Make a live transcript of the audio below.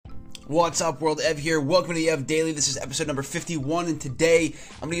What's up, world? Ev here. Welcome to the Ev Daily. This is episode number 51, and today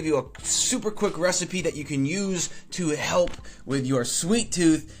I'm going to give you a super quick recipe that you can use to help with your sweet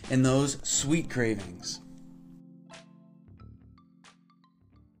tooth and those sweet cravings.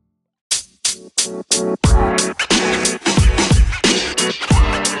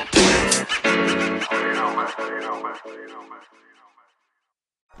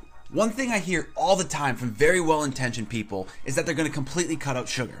 One thing I hear all the time from very well-intentioned people is that they're going to completely cut out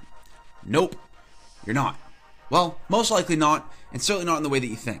sugar. Nope, you're not. Well, most likely not, and certainly not in the way that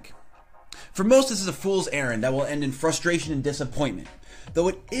you think. For most, this is a fool's errand that will end in frustration and disappointment, though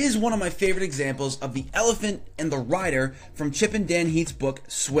it is one of my favorite examples of the elephant and the rider from Chip and Dan Heath's book,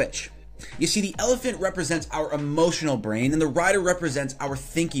 Switch. You see, the elephant represents our emotional brain, and the rider represents our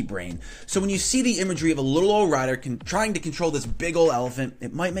thinky brain. So when you see the imagery of a little old rider trying to control this big old elephant,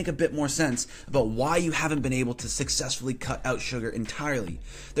 it might make a bit more sense about why you haven't been able to successfully cut out sugar entirely.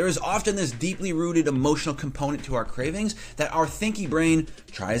 There is often this deeply rooted emotional component to our cravings that our thinky brain,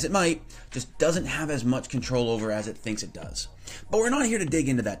 try as it might, just doesn't have as much control over as it thinks it does. But we're not here to dig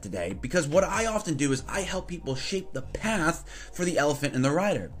into that today, because what I often do is I help people shape the path for the elephant and the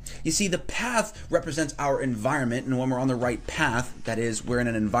rider. You see, the path represents our environment, and when we're on the right path, that is, we're in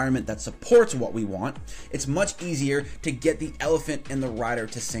an environment that supports what we want, it's much easier to get the elephant and the rider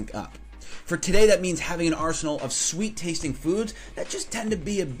to sync up. For today, that means having an arsenal of sweet-tasting foods that just tend to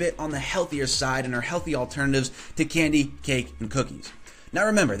be a bit on the healthier side and are healthy alternatives to candy, cake, and cookies. Now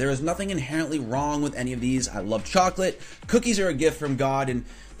remember, there is nothing inherently wrong with any of these. I love chocolate, cookies are a gift from God, and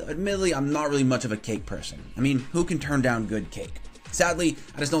admittedly, I'm not really much of a cake person. I mean, who can turn down good cake? Sadly,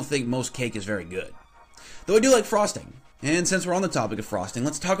 I just don't think most cake is very good. Though I do like frosting. And since we're on the topic of frosting,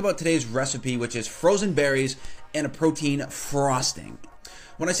 let's talk about today's recipe, which is frozen berries and a protein frosting.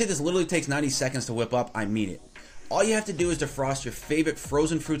 When I say this literally takes 90 seconds to whip up, I mean it. All you have to do is defrost your favorite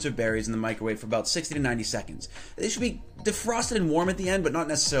frozen fruits or berries in the microwave for about 60 to 90 seconds. They should be defrosted and warm at the end, but not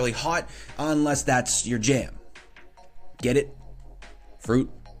necessarily hot, unless that's your jam. Get it?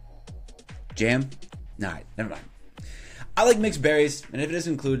 Fruit? Jam? Nah, never mind. I like mixed berries, and if it is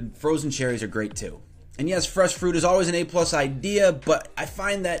included, frozen cherries are great too. And yes, fresh fruit is always an A+ idea, but I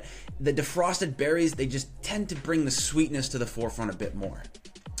find that the defrosted berries, they just tend to bring the sweetness to the forefront a bit more.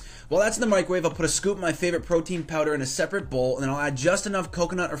 While that's in the microwave, I'll put a scoop of my favorite protein powder in a separate bowl, and then I'll add just enough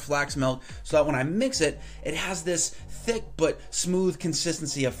coconut or flax milk so that when I mix it, it has this thick but smooth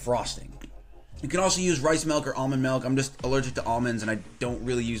consistency of frosting. You can also use rice milk or almond milk. I'm just allergic to almonds and I don't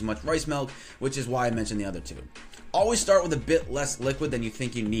really use much rice milk, which is why I mentioned the other two. Always start with a bit less liquid than you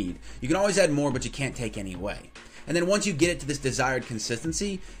think you need. You can always add more, but you can't take any away. And then once you get it to this desired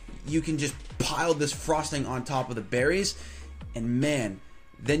consistency, you can just pile this frosting on top of the berries, and man,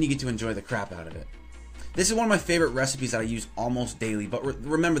 then you get to enjoy the crap out of it. This is one of my favorite recipes that I use almost daily, but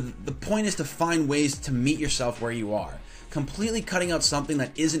remember, the point is to find ways to meet yourself where you are. Completely cutting out something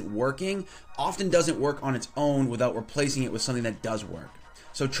that isn't working often doesn't work on its own without replacing it with something that does work.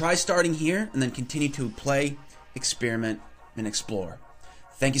 So try starting here and then continue to play, experiment, and explore.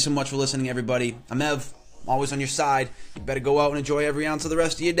 Thank you so much for listening, everybody. I'm Ev. I'm always on your side. You better go out and enjoy every ounce of the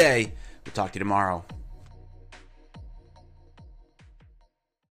rest of your day. We'll talk to you tomorrow.